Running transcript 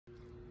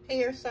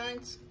air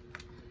signs.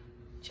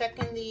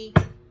 Checking the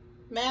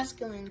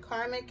masculine,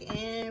 karmic,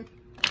 and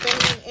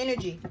feminine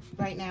energy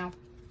right now.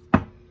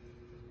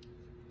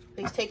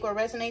 Please take what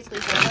resonates,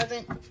 leave what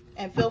doesn't,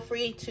 and feel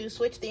free to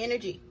switch the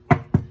energy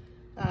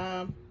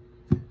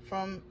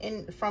from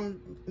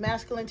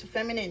masculine to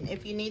feminine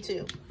if you need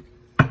to.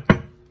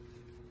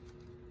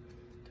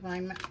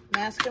 Divine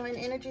masculine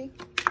energy.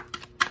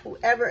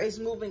 Whoever is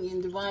moving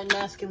in divine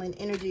masculine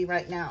energy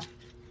right now.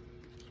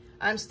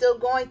 I'm still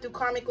going through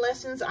karmic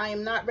lessons. I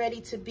am not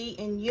ready to be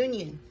in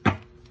union.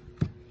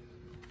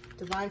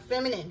 Divine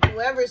feminine.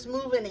 Whoever is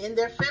moving in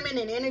their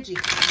feminine energy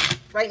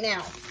right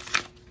now.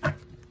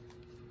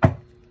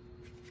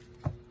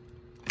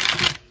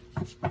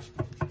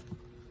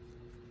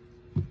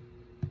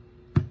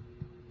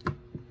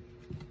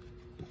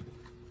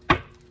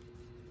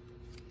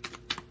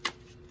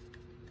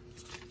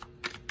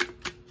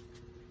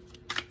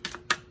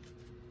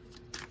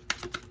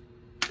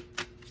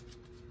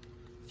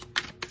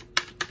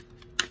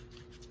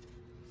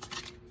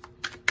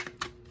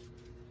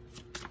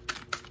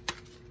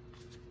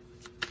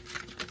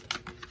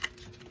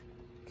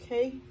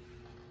 Okay,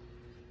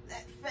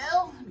 that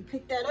fell. Let me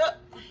pick that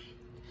up.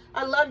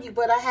 I love you,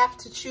 but I have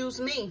to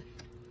choose me.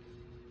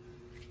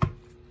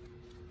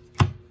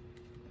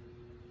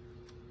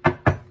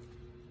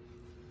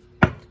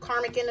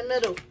 Karmic in the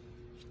middle.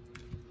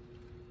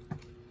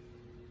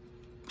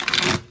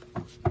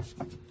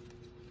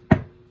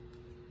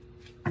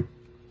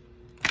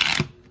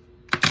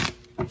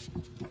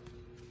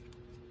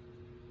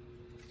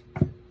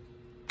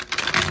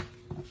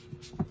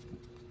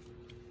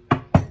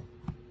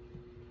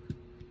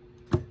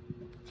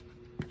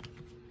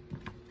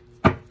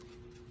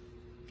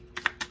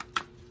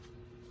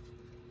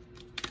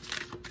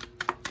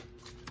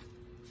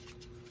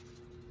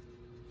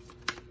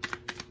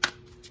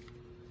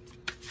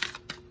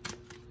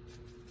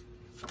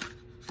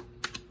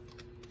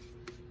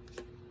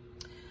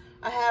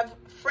 I have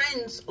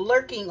friends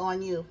lurking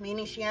on you,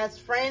 meaning she has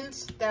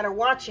friends that are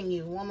watching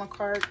you. One more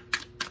card.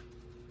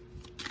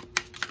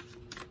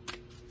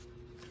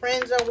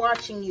 Friends are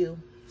watching you.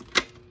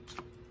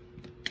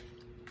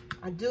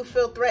 I do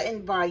feel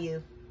threatened by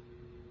you.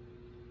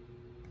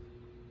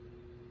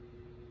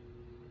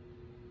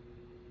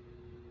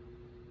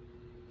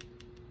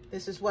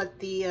 This is what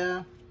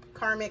the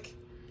karmic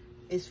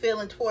is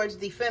feeling towards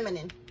the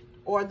feminine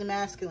or the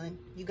masculine.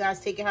 You guys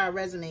take it how it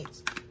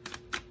resonates.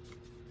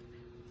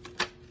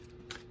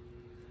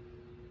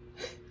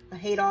 I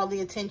hate all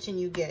the attention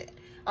you get.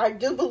 I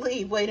do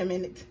believe, wait a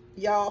minute,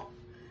 y'all.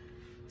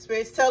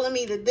 Spirit's telling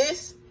me that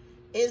this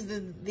is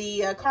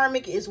the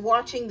karmic is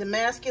watching the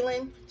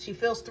masculine. She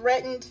feels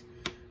threatened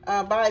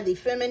by the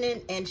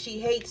feminine, and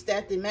she hates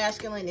that the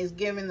masculine is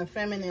giving the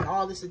feminine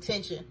all this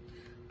attention.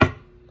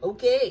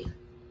 Okay,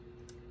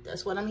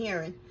 that's what I'm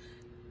hearing.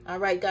 All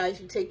right,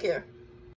 guys, you take care.